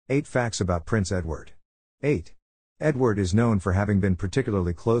8 Facts about Prince Edward. 8. Edward is known for having been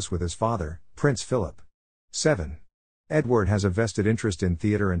particularly close with his father, Prince Philip. 7. Edward has a vested interest in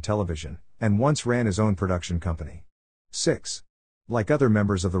theatre and television, and once ran his own production company. 6. Like other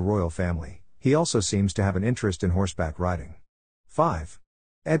members of the royal family, he also seems to have an interest in horseback riding. 5.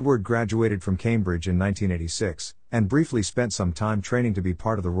 Edward graduated from Cambridge in 1986, and briefly spent some time training to be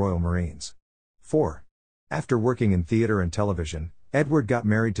part of the Royal Marines. 4. After working in theatre and television, Edward got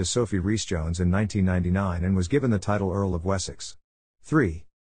married to Sophie Rhys-Jones in 1999 and was given the title Earl of Wessex. 3.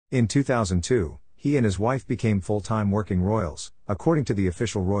 In 2002, he and his wife became full-time working royals, according to the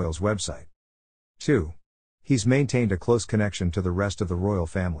official royals website. 2. He's maintained a close connection to the rest of the royal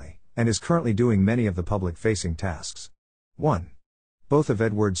family, and is currently doing many of the public-facing tasks. 1. Both of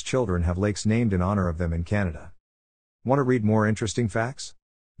Edward's children have lakes named in honor of them in Canada. Want to read more interesting facts?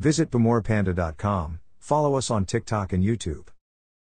 Visit bemorepanda.com, follow us on TikTok and YouTube.